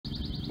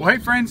Well, hey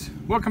friends,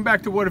 welcome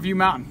back to Watavue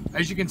Mountain.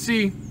 As you can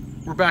see,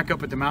 we're back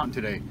up at the mountain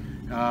today.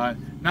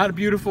 Not a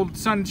beautiful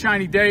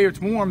sunshiny day.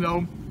 It's warm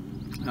though.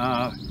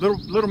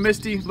 Little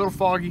misty, little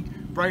foggy,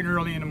 bright and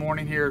early in the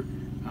morning here.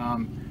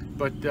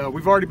 But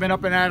we've already been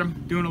up and at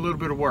 'em doing a little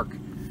bit of work.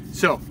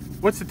 So,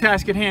 what's the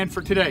task at hand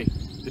for today?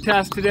 The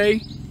task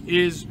today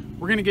is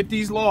we're gonna get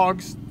these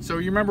logs. So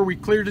you remember we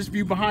cleared this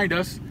view behind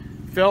us,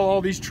 fell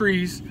all these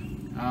trees,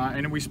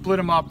 and then we split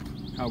them up.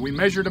 We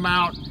measured them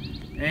out,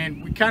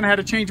 and we kind of had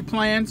a change of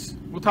plans.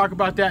 We'll talk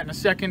about that in a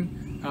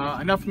second.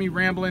 Enough of me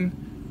rambling.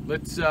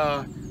 Let's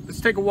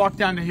take a walk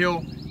down the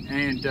hill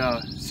and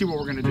see what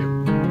we're gonna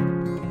do.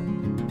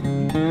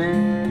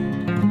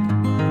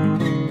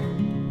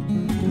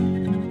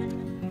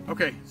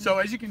 Okay, so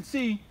as you can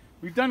see,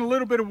 we've done a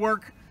little bit of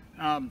work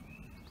on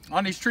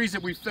these trees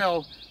that we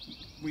fell.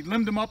 We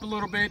limbed them up a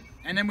little bit,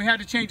 and then we had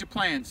to change of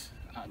plans.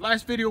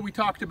 Last video we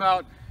talked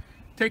about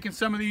taking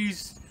some of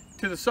these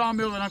to the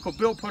sawmill that Uncle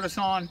Bill put us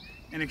on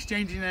and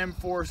exchanging them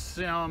for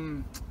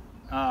some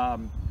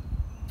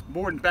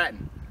board and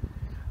batten.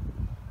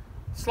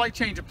 Slight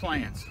change of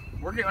plans.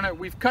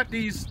 We've cut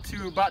these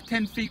to about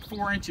 10 feet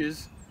 4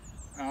 inches,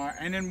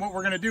 and then what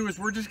we're going to do is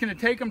we're just going to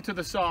take them to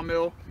the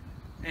sawmill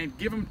and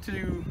give them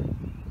to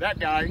that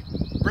guy,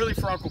 really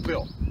for Uncle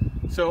Bill.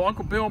 So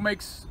Uncle Bill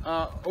makes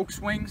oak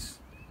swings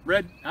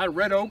out of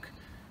red oak,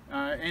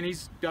 and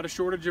he's got a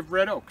shortage of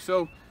red oak.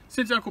 So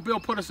since Uncle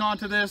Bill put us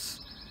onto this,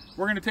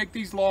 we're going to take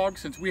these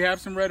logs. Since we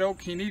have some red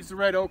oak, he needs the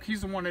red oak.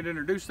 He's the one that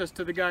introduced us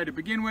to the guy to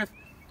begin with.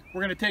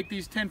 We're going to take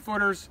these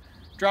 10-footers,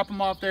 drop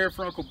them off there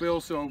for Uncle Bill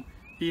so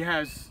he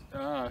has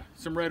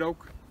some red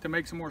oak to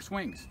make some more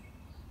swings.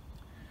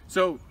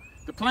 So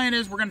the plan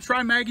is we're going to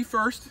try Maggie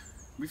first.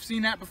 We've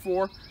seen that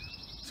before,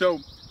 so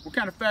we'll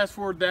kind of fast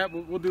forward that.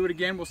 We'll do it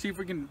again. We'll see if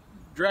we can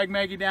drag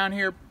Maggie down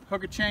here,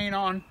 hook a chain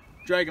on,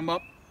 drag him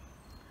up.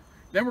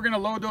 Then we're going to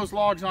load those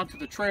logs onto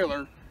the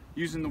trailer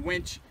using the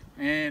winch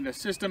and a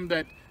system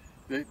that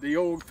the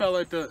old fella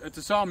at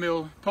the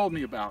sawmill told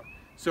me about.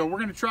 So we're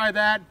going to try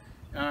that.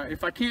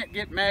 If I can't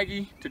get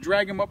Maggie to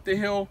drag him up the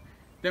hill,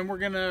 then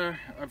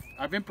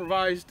I've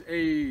improvised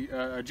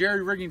a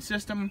jerry rigging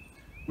system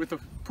with a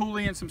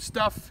pulley and some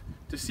stuff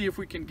to see if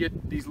we can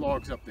get these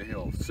logs up the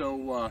hill.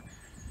 So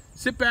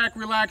sit back,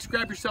 relax,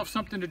 grab yourself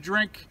something to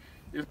drink.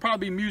 There'll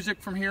probably be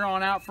music from here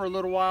on out for a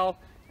little while,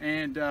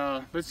 and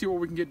let's see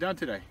what we can get done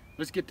today.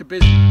 Let's get to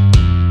business.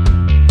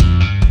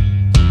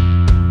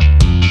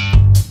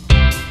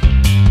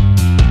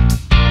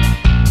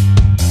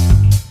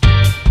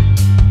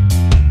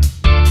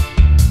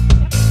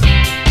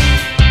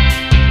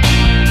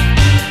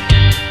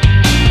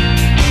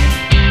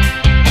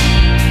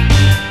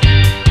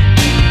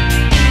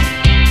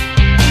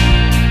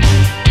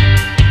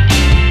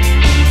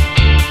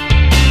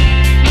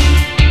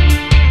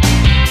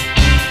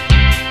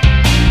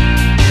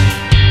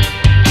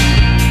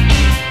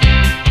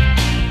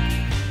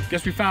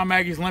 Guess we found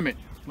Maggie's limit.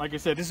 Like I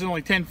said, this is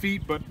only 10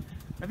 feet, but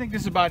I think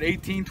this is about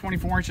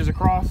 24 inches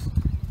across.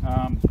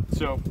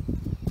 So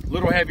a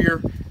little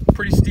heavier,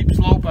 pretty steep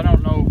slope. I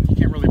don't know, you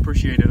can't really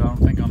appreciate it, I don't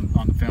think,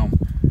 on the film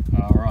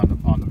or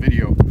on the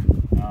video,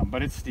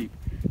 but it's steep.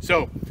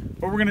 So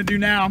what we're gonna do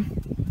now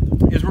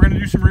is we're gonna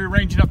do some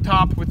rearranging up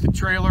top with the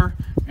trailer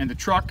and the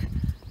truck,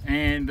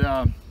 and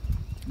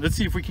let's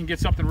see if we can get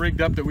something rigged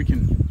up that we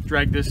can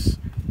drag this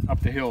up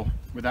the hill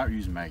without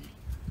using Maggie.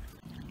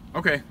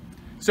 Okay,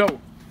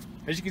 so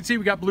as you can see,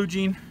 we got Blue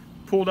Jean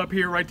pulled up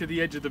here right to the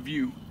edge of the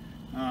view.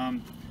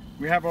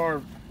 We have our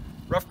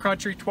rough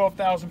country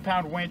 12,000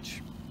 pound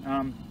winch.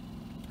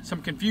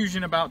 Some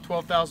confusion about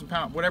 12,000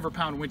 pound, whatever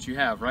pound winch you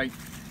have, right?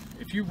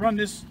 If you run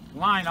this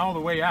line all the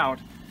way out,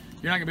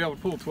 you're not gonna be able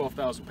to pull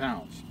 12,000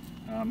 pounds.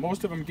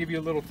 Most of them give you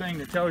a little thing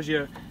that tells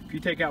you if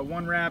you take out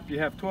one wrap, you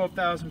have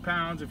 12,000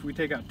 pounds. If we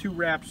take out 2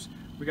 wraps,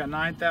 we got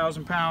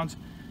 9,000 pounds,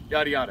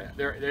 yada yada.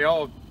 They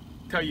all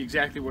tell you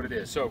exactly what it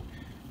is. So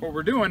what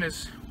we're doing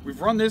is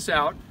we've run this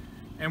out,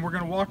 and we're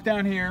going to walk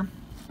down here.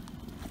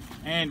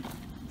 And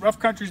rough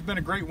country's been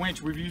a great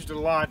winch. We've used it a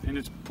lot, and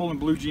it's pulling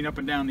Blue Jean up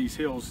and down these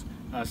hills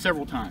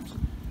several times.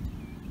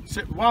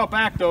 So, a while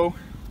back though,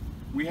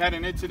 we had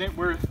an incident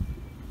where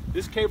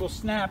this cable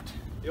snapped.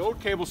 The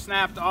old cable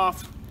snapped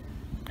off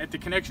at the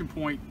connection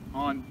point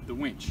on the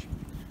winch.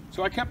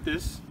 So I kept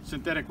this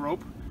synthetic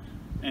rope,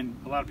 and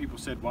a lot of people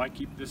said, why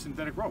keep this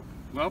synthetic rope?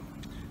 Well,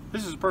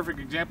 this is a perfect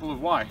example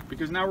of why,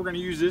 because now we're going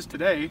to use this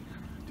today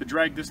to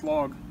drag this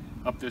log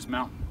up this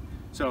mountain.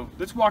 So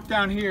let's walk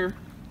down here,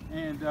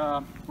 and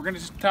we're going to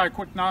just tie a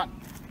quick knot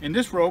in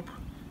this rope,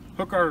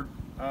 hook our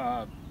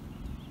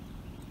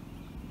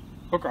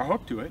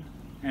hook to it,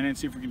 and then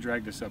see if we can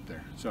drag this up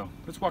there. So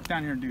let's walk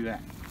down here and do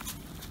that.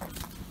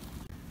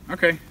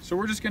 Okay, so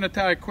we're just going to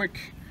tie a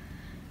quick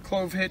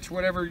clove hitch,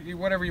 whatever you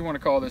want to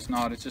call this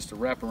knot. It's just a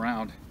wrap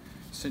around,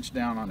 cinch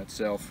down on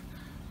itself.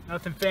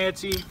 Nothing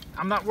fancy.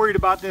 I'm not worried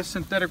about this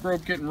synthetic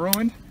rope getting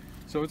ruined,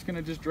 so it's going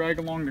to just drag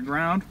along the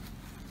ground,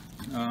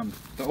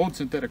 the old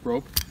synthetic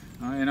rope,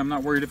 and I'm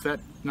not worried if that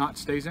knot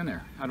stays in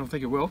there. I don't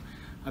think it will.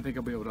 I think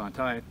I'll be able to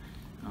untie it.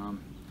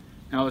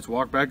 Now let's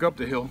walk back up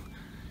the hill,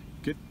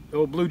 get the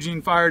old blue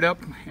jean fired up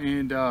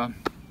and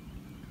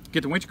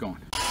get the winch going.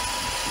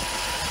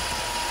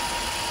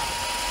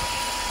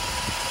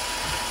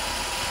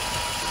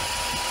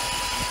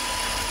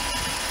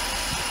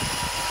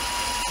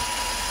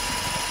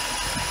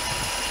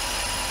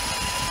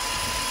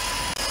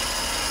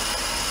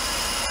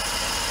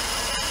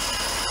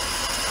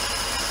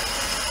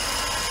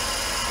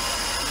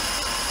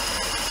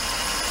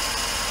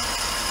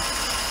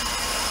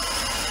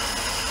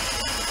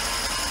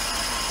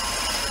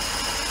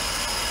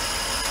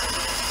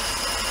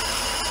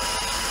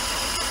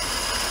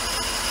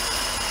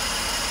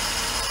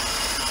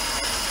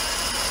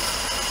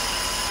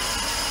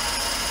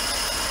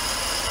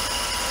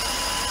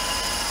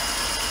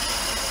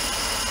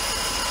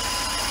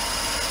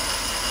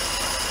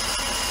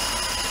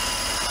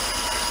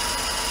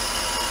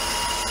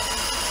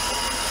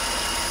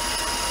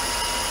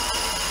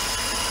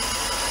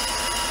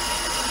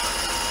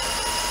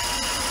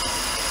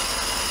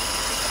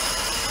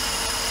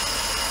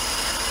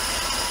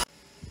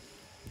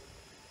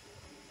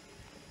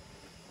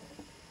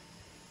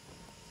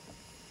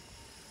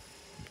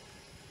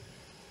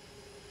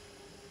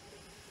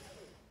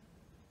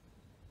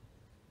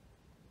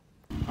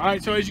 All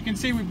right, so as you can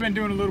see, we've been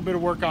doing a little bit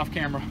of work off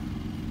camera,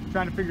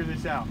 trying to figure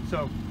this out.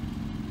 So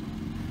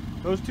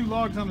those two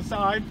logs on the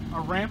side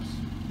are ramps.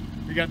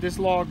 We got this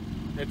log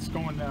that's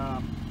going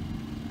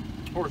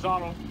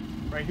horizontal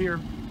right here,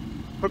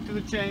 hooked to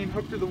the chain,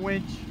 hooked to the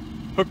winch,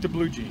 hooked to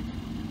blue jean.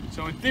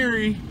 So in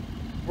theory,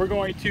 we're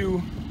going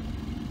to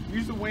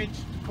use the winch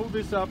to pull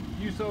this up,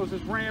 use those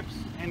as ramps,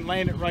 and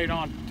land it right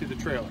onto the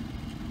trailer.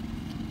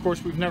 Of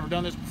course, we've never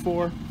done this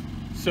before,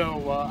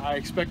 so I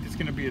expect it's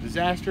going to be a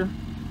disaster.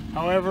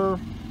 However,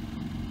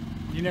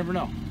 you never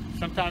know.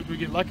 Sometimes we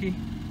get lucky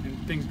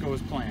and things go as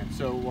planned.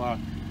 So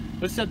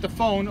let's set the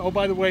phone. Oh,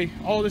 by the way,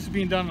 all this is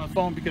being done on the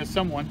phone because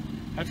someone,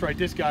 that's right,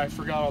 this guy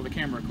forgot all the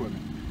camera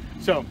equipment.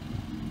 So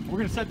we're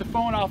going to set the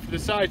phone off to the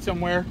side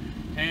somewhere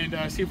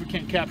and see if we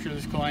can't capture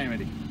this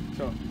calamity.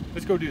 So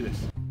let's go do this.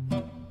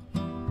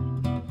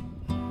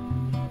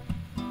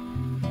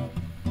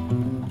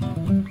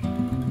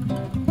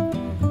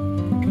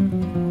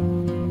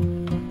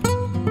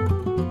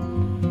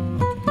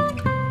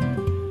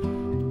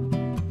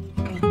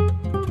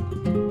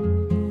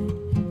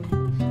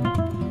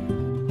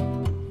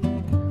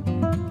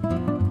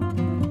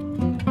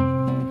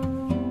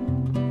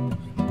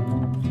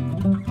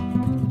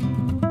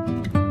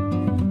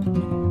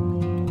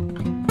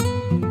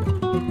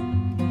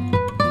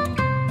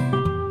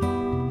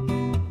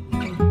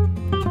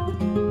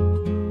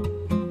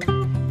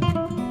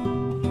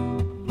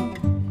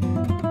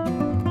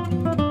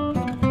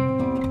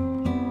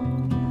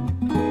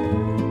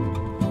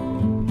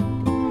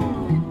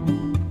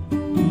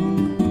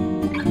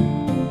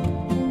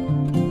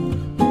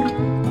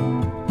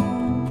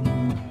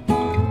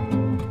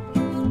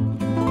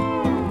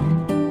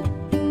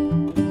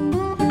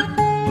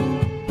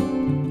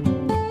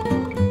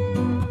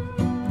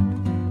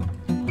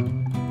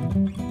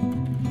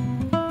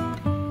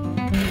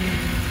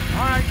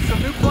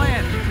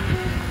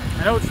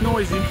 I know it's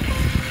noisy.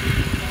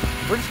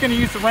 We're just going to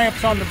use the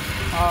ramps on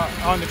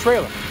the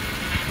trailer.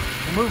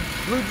 We'll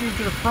move blue jean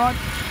to the front,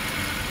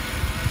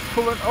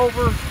 pull it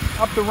over,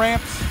 up the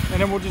ramps, and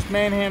then we'll just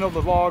manhandle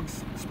the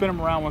logs, spin them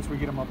around once we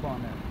get them up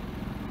on there.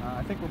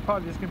 I think we're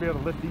probably just going to be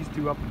able to lift these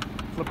two up and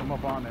flip them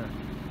up on there.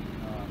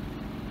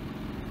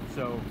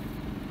 So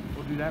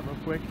we'll do that real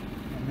quick,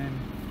 and then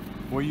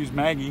we'll use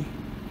Maggie.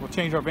 We'll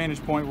change our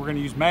vantage point. We're going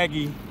to use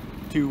Maggie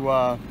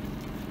to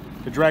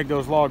drag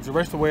those logs the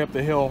rest of the way up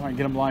the hill and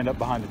get them lined up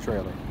behind the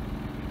trailer.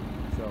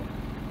 So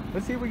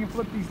let's see if we can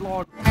flip these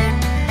logs.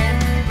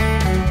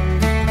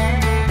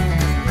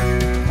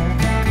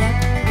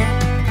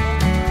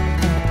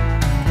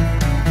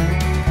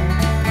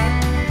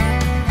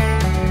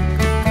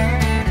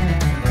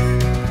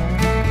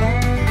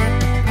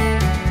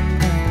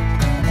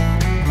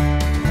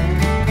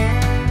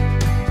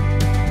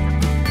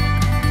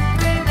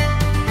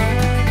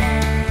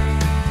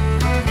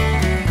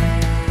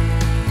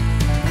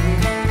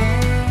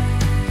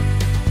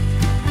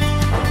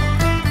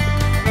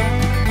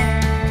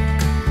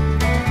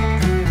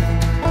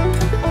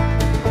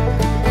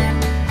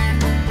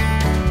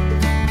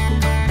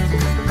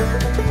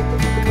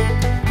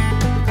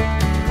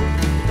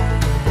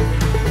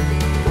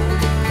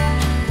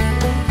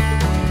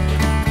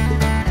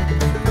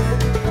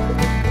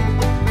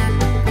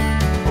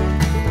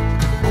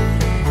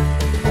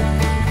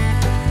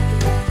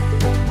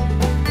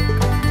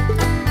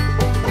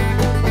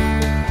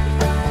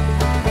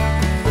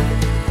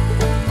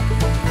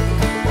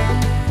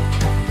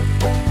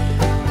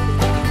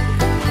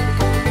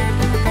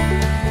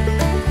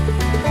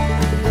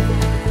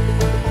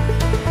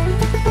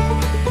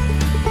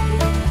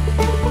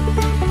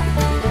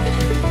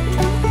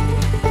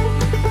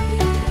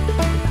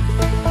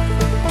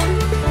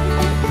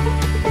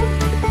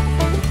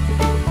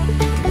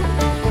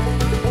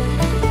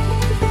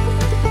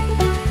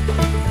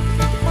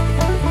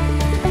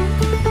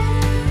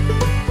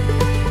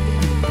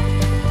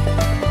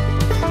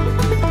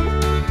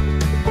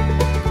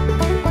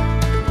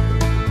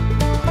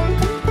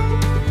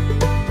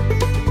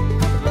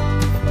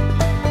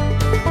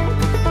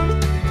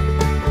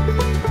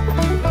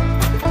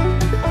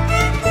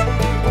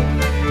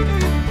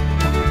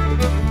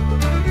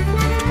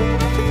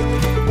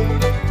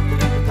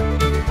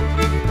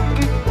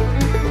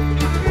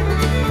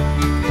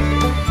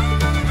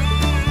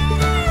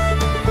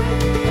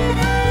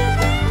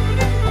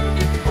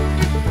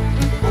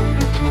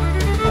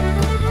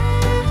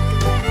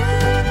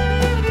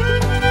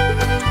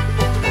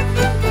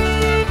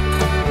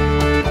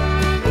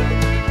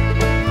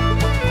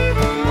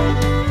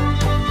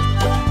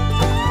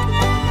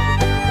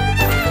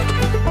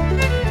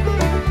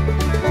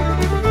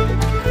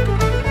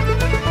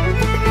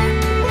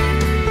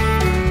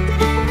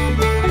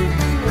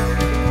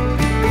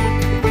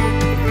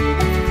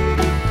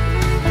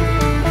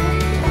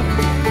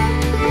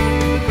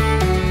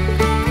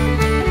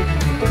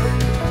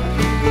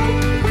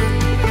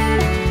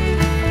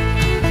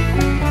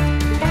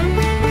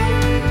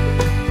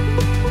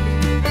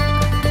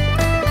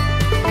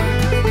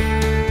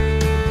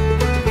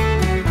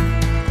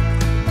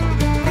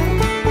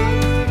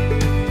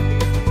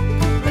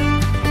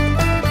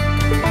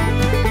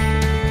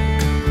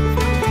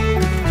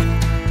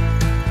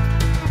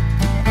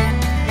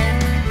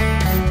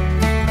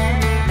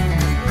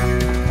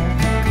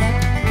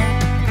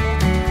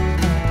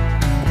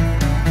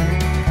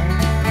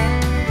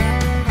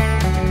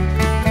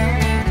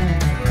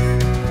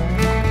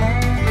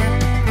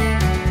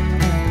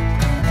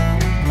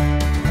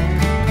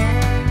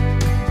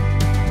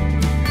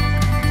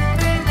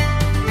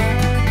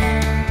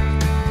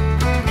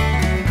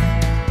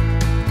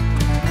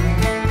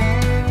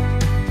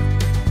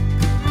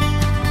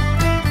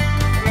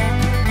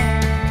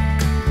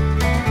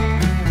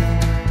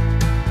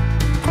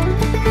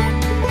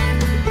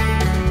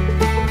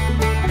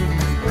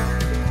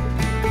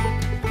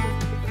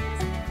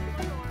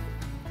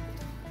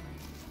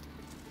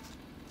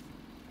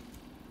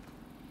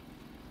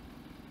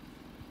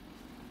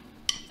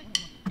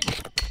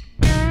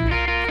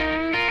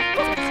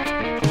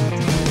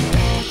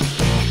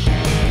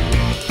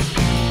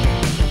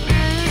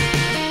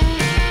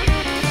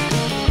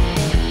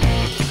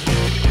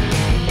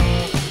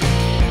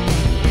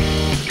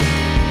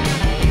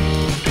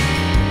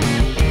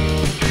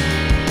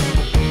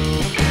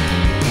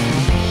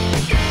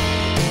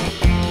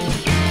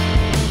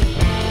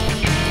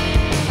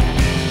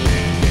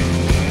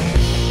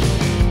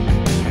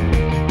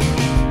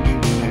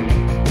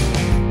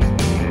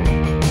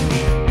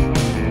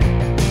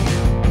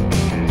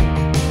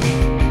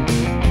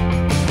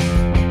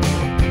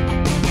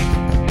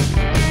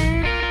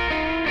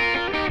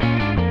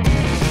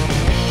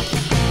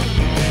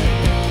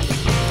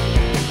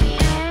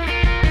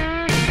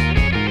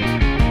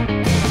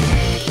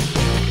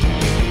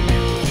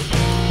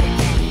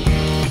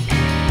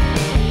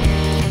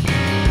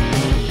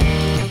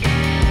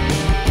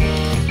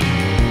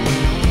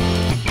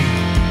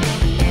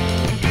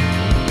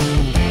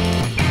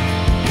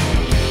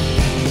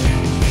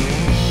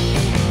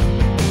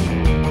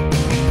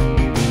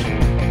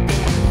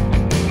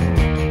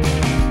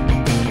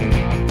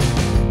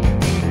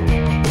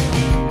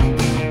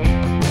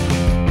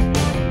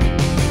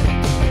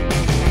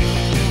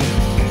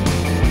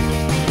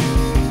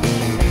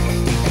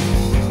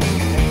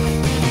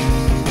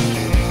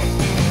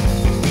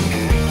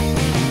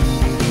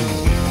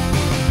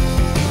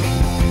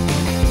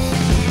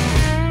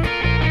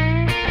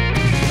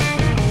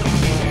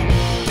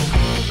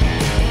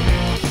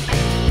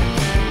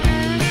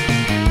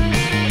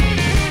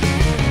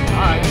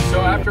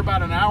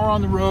 about an hour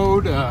on the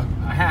road, a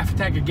half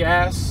tank of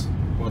gas,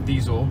 well,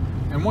 diesel,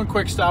 and one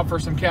quick stop for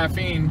some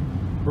caffeine,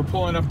 we're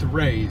pulling up to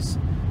Ray's.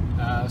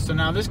 So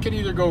now this could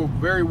either go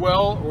very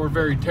well or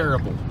very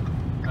terrible,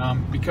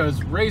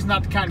 because Ray's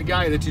not the kind of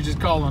guy that you just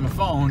call on the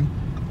phone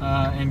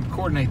and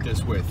coordinate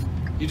this with.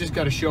 You just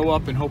got to show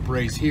up and hope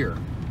Ray's here.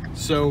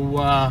 So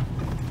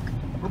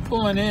we're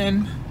pulling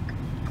in,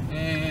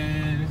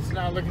 and it's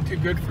not looking too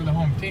good for the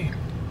home team.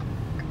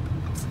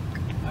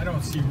 I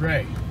don't see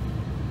Ray.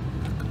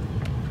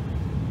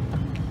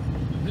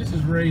 This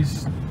is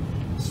Ray's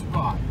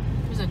spot.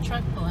 There's a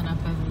truck pulling up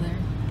over there.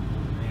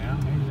 Yeah,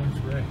 maybe that's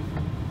Ray.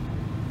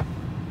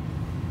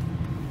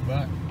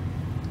 But,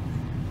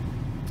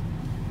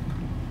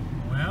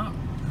 well,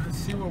 let's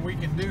see what we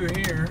can do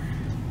here.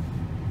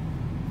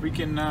 We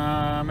can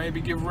maybe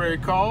give Ray a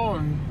call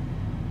and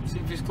see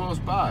if he's close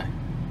by.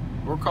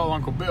 Or call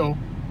Uncle Bill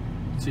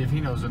and see if he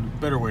knows a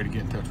better way to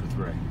get in touch with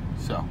Ray.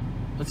 So,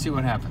 let's see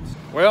what happens.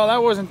 Well,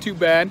 that wasn't too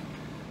bad.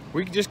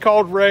 We just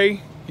called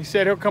Ray. He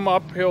said he'll come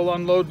up, he'll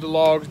unload the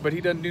logs, but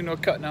he doesn't do no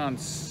cutting on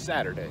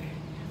Saturday.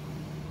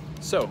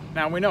 So,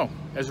 now we know,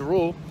 as a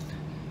rule,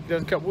 he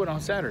doesn't cut wood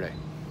on Saturday.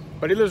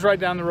 But he lives right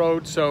down the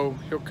road, so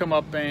he'll come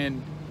up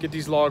and get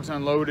these logs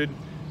unloaded,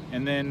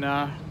 and then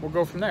we'll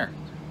go from there.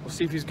 We'll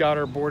see if he's got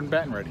our board and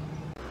batten ready.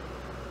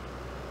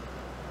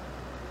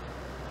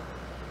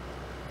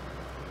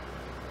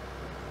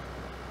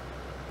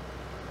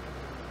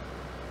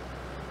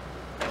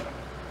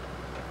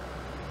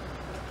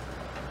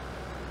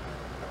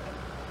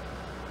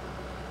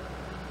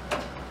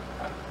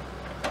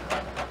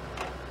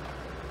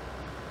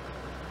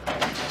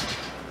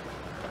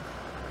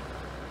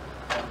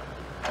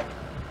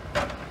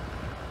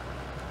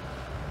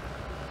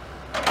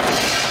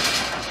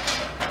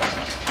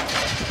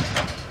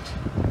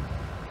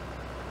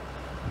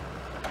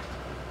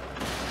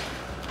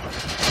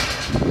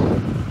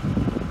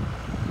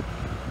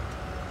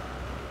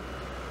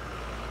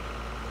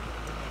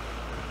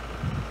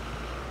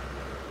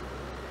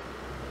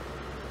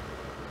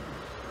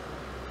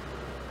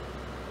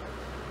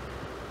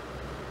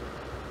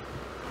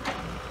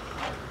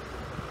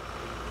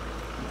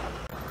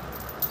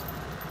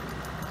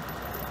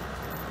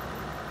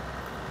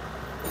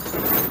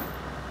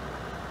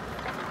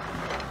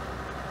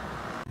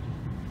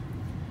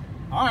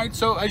 All right,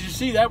 so as you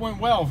see, that went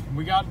well.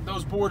 We got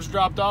those boards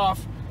dropped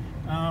off,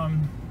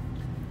 and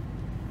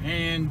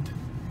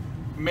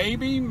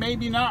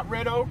maybe not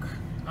red oak.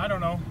 I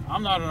don't know.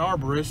 I'm not an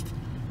arborist.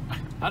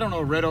 I don't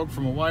know red oak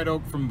from a white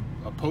oak from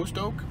a post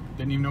oak.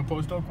 Didn't even know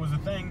post oak was a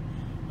thing.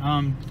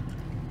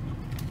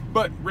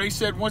 But Ray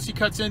said once he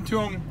cuts into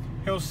them,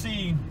 he'll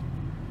see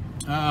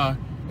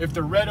if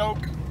they're red oak,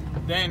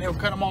 then he'll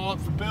cut them all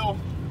up for Bill.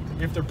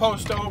 If they're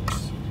post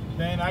oaks,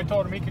 then I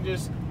told him he can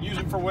just use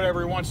them for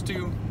whatever he wants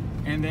to.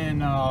 And then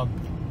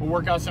we'll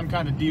work out some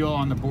kind of deal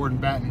on the board and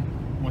batten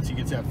once he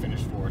gets that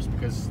finished for us,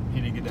 because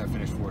he didn't get that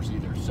finished for us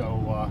either.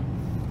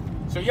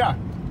 So yeah,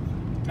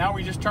 now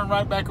we just turn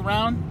right back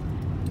around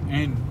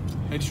and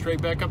head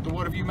straight back up the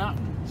Watavue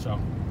mountain.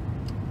 So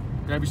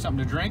grab you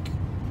something to drink.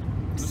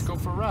 Let's go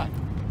for a ride.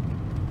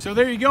 So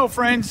there you go,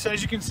 friends.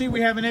 As you can see,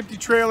 we have an empty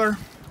trailer.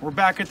 We're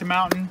back at the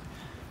mountain.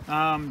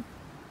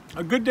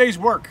 A good day's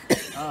work.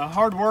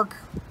 Hard work,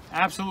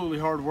 absolutely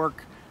hard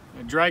work.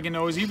 Dragging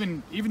those,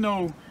 even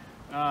though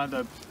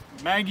the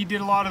Maggie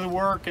did a lot of the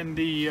work and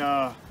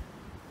the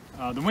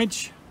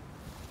Winch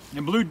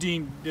and Blue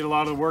Dean did a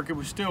lot of the work,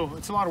 it's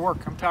a lot of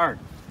work. I'm tired,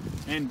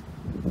 and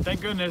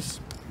thank goodness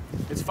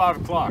it's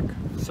 5 o'clock.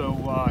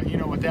 So you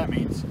know what that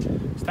means.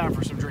 It's time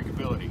for some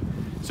drinkability.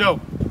 So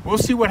we'll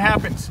see what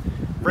happens.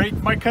 Ray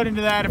might cut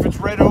into that. If it's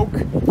red oak,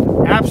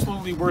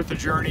 absolutely worth the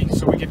journey.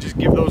 So we can just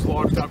give those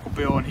logs to Uncle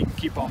Bill, and he can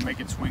keep on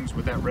making swings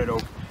with that red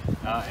oak,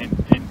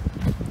 and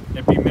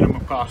it'd be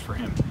minimum cost for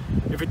him.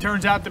 If it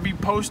turns out to be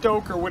post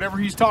oak or whatever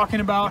he's talking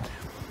about,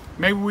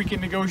 maybe we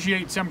can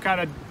negotiate some kind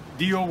of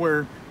deal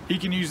where he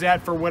can use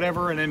that for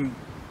whatever, and then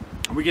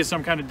we get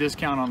some kind of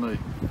discount on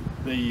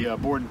the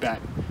board and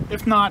batten.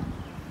 If not,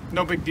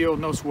 no big deal,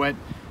 no sweat.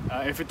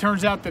 If it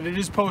turns out that it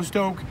is post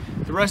oak,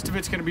 the rest of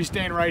it's going to be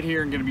staying right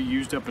here and going to be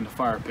used up in the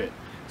fire pit.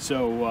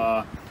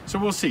 So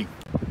we'll see.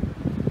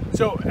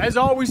 So as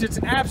always, it's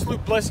an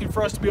absolute blessing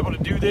for us to be able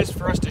to do this,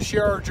 for us to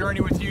share our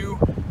journey with you.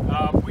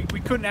 We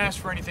couldn't ask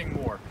for anything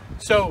more.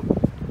 So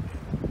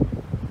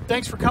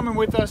thanks for coming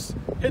with us.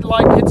 Hit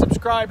like, hit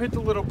subscribe, hit the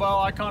little bell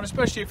icon,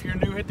 especially if you're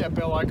new, hit that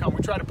bell icon.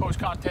 We try to post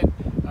content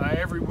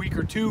every week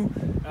or two.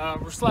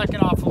 We're slacking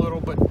off a little,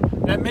 but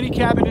that mini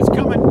cabin is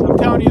coming. I'm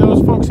telling you,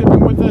 those folks have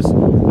been with us.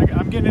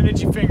 I'm getting an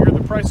itchy finger.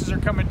 The prices are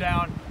coming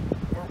down.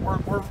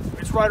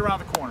 It's right around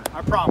the corner,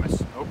 I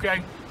promise,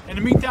 okay? In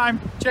the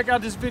meantime, check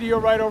out this video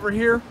right over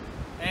here.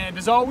 And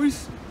as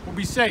always, we'll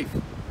be safe.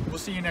 We'll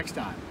see you next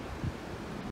time.